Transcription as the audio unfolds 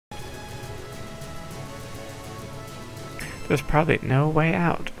There's probably no way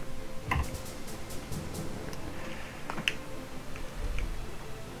out.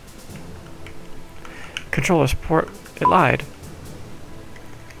 Controller support. It lied.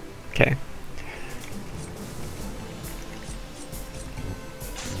 Okay.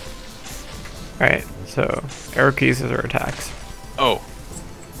 Alright, so arrow keys are attacks. Oh.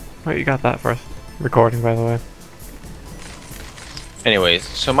 Oh, you got that for us. Recording, by the way. Anyways,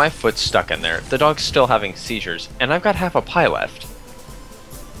 so my foot's stuck in there. The dog's still having seizures, and I've got half a pie left.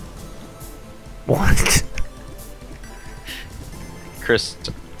 What? Chris,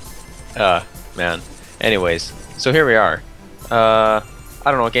 man. Anyways, so here we are. I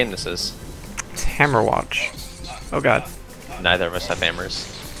don't know what game this is. It's Hammerwatch. Oh god. Neither of us have hammers.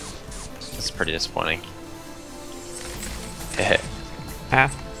 This is pretty disappointing. Heh.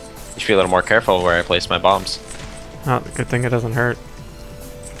 Ah. You should be a little more careful where I place my bombs. Oh, good thing it doesn't hurt.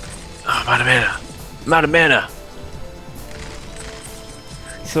 Oh, I'm out of mana. I'm out of mana.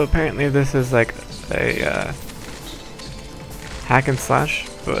 So apparently this is like a hack and slash,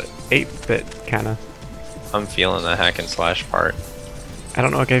 but 8-bit kinda. I'm feeling the hack and slash part. I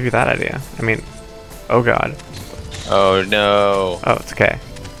don't know what gave you that idea. I mean, oh god. Oh no. Oh, it's okay.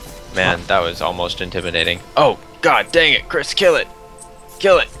 Man, that was almost intimidating. Oh god dang it, Chris, kill it!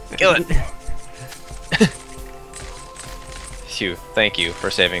 Kill it! Kill it! Phew, thank you for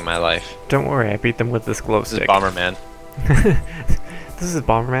saving my life. Don't worry, I beat them with this glow This is stick. Bomberman. This is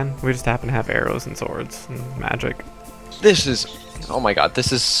Bomberman. We just happen to have arrows and swords and magic. This is... Oh my god,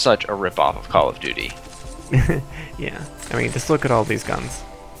 this is such a ripoff of Call of Duty. Yeah, I mean, just look at all these guns.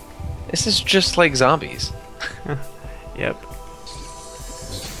 This is just like zombies. Yep.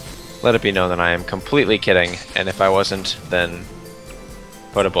 Let it be known that I am completely kidding, and if I wasn't, then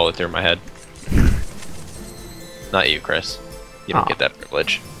put a bullet through my head. Not you, Chris. You don't Aw. get that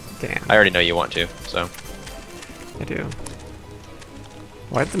privilege. Damn. I already know you want to, so... I do.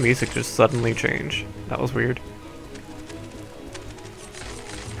 Why did the music just suddenly change? That was weird.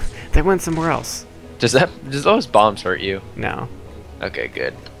 They went somewhere else. Does those bombs hurt you? No. Okay,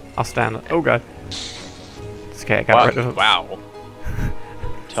 good. I'll stand. Oh god. It's okay, I got rid of it. Wow.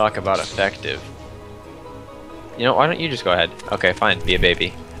 Talk about effective. You know, why don't you just go ahead? Okay, fine. Be a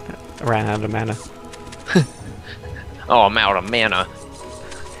baby. I ran out of mana. Oh, I'm out of mana.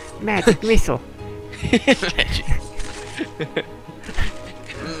 Magic missile. Magic.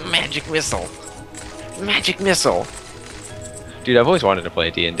 Magic missile. Magic missile. Dude, I've always wanted to play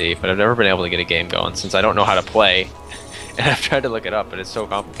D&D, but I've never been able to get a game going since I don't know how to play. And I've tried to look it up, but it's so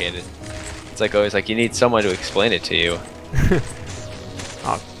complicated. It's like always like you need someone to explain it to you.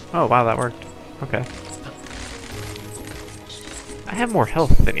 Oh wow, that worked. Okay. I have more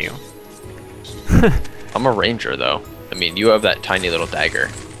health than you. I'm a ranger though. I mean, you have that tiny little dagger.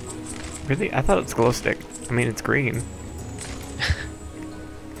 Really? I thought it's glow stick. I mean, it's green.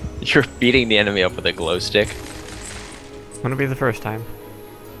 You're beating the enemy up with a glow stick. Wouldn't be the first time.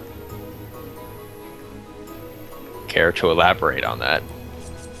 Care to elaborate on that?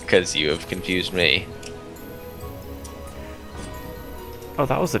 Because you have confused me. Oh,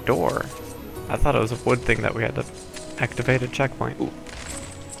 that was a door. I thought it was a wood thing that we had to activate a checkpoint. Ooh.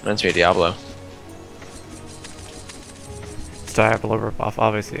 Reminds me of Diablo. It's Diablo ripoff,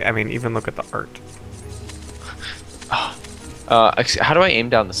 obviously. I mean, even look at the art. How do I aim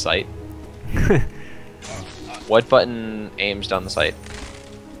down the sight? What button aims down the sight?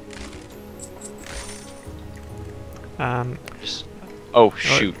 Oh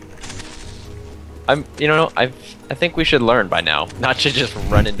shoot! You know, I think we should learn by now, not to just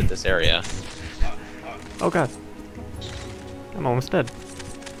run into this area. Oh god. I'm almost dead.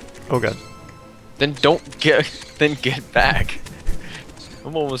 Oh god. Then get back.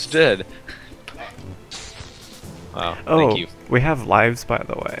 I'm almost dead. Wow, thank you. We have lives, by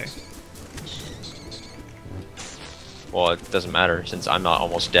the way. Well, it doesn't matter since I'm not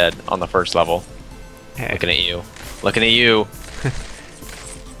almost dead on the first level. Hey. Looking at you. Looking at you.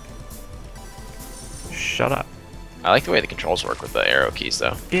 Shut up. I like the way the controls work with the arrow keys,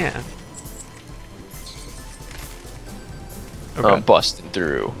 though. Yeah. I'm Okay. busting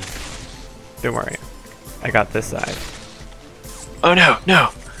through. Don't worry. I got this side. Oh no, no!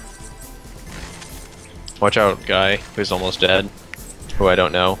 Watch out, guy who's almost dead. Who I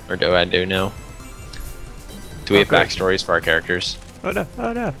don't know, or do I do know? Do we have Okay. backstories for our characters? Oh no,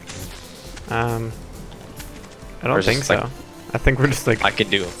 oh no. I Or don't is think this so. like- I think we're just like, I can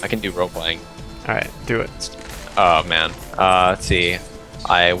do role playing. alright, do it. Oh man. Let's see.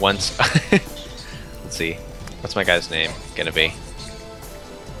 I once let's see. What's my guy's name gonna be?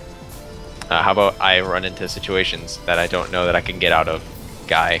 How about I run into situations that I don't know that I can get out of?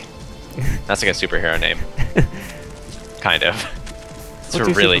 Guy. That's like a superhero name. kind of. It's What's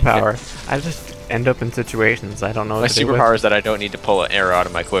your really superpower? I just end up in situations I don't know My what to do with. superpower is that I don't need to pull an arrow out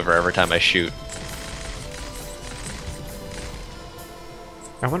of my quiver every time I shoot.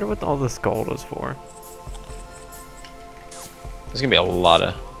 I wonder what all this gold is for. There's gonna be a lot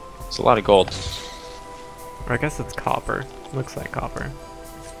of... It's a lot of gold. Or I guess it's copper. Looks like copper.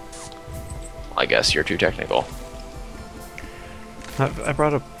 I guess you're too technical. I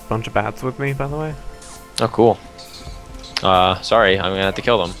brought a bunch of bats with me, by the way. Oh, cool. Sorry, I'm gonna have to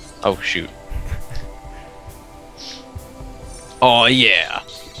kill them. Oh, shoot. Oh, yeah!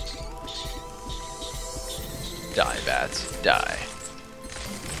 Die, bats. Die.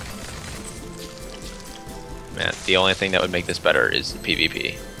 Man, the only thing that would make this better is the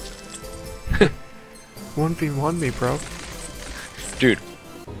PvP. 1v1 me, bro. Dude,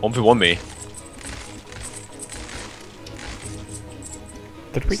 1v1 me.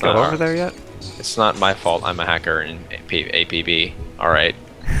 Did we It's go not over there yet? It's not my fault I'm a hacker in APB. Alright.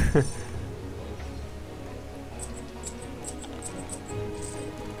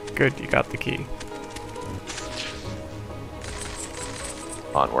 Good, you got the key.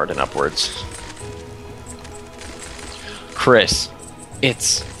 Onward and upwards. Chris,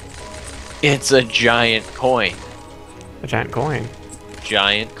 it's a giant coin. A giant coin.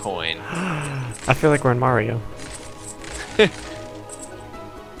 Giant coin. I feel like we're in Mario.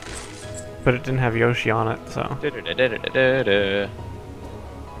 But it didn't have Yoshi on it, so it's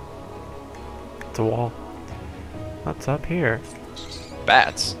a wall. What's up here?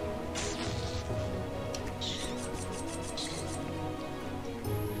 Bats.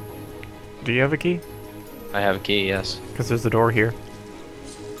 Do you have a key? I have a key, yes. Because there's a door here.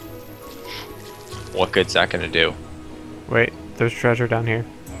 What good's that gonna do? Wait, there's treasure down here.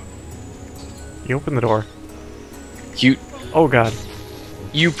 You open the door. You Oh god.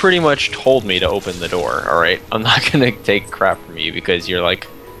 you pretty much told me to open the door, alright? I'm not gonna take crap from you because you're like,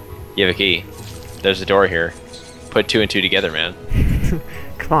 you have a key. There's a door here. Put two and two together, man.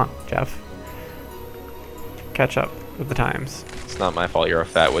 Come on, Jeff. Catch up with the times. It's not my fault you're a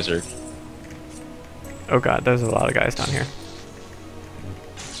fat wizard. Oh god, there's a lot of guys down here.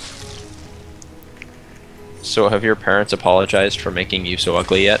 So have your parents apologized for making you so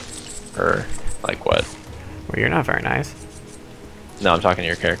ugly yet? Or, like, what? Well, you're not very nice. No, I'm talking to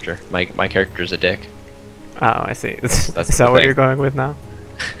your character. My character's a dick. Oh, I see. Is That's that the what thing. you're going with now?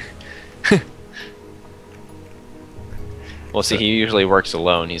 Well, see, he usually works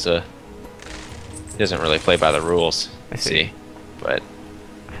alone. He doesn't really play by the rules. I see. But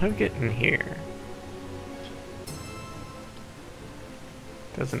How do we get in here?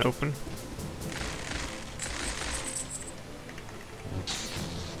 Doesn't open.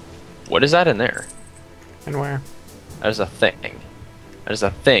 what is that in there? And where? That is a thing. That is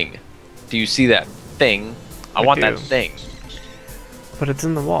a thing. Do you see that thing? I want that do. thing. But it's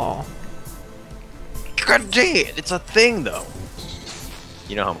in the wall. God dang it! It's a thing, though.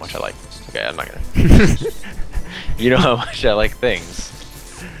 You know how much I like. Okay, I'm not gonna. You know how much I like things.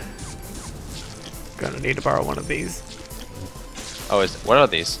 Gonna need to borrow one of these. Oh, what are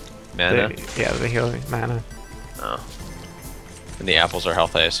these? Mana? Yeah, the healing mana. Oh. And the apples are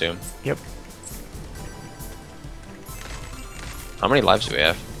health, I assume. Yep. How many lives do we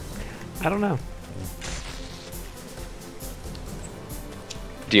have? I don't know.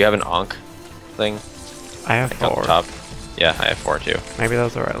 Do you have an Ankh thing? I have Like up 4. top? Yeah, I have 4 too. Maybe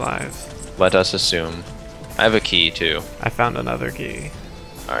those are our lives. Let us assume. I have a key too. I found another key.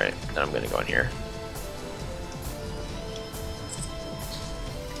 Alright, then I'm gonna go in here.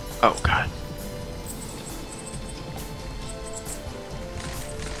 Oh god.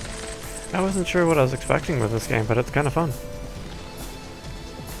 I wasn't sure what I was expecting with this game, but it's kind of fun.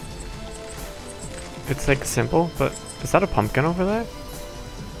 It's like simple, but is that a pumpkin over there?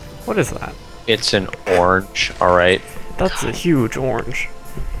 What is that? It's an orange, alright. That's a huge orange.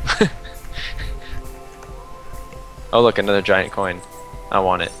 Oh look, another giant coin. I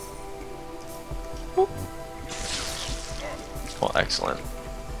want it. Well, excellent.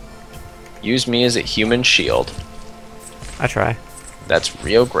 Use me as a human shield. I try. That's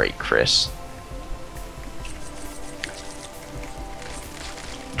real great, Chris.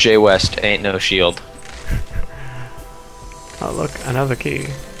 Jay West ain't no shield. Oh look, another key.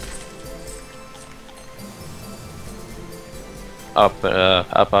 Up,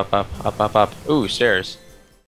 up. Ooh, stairs.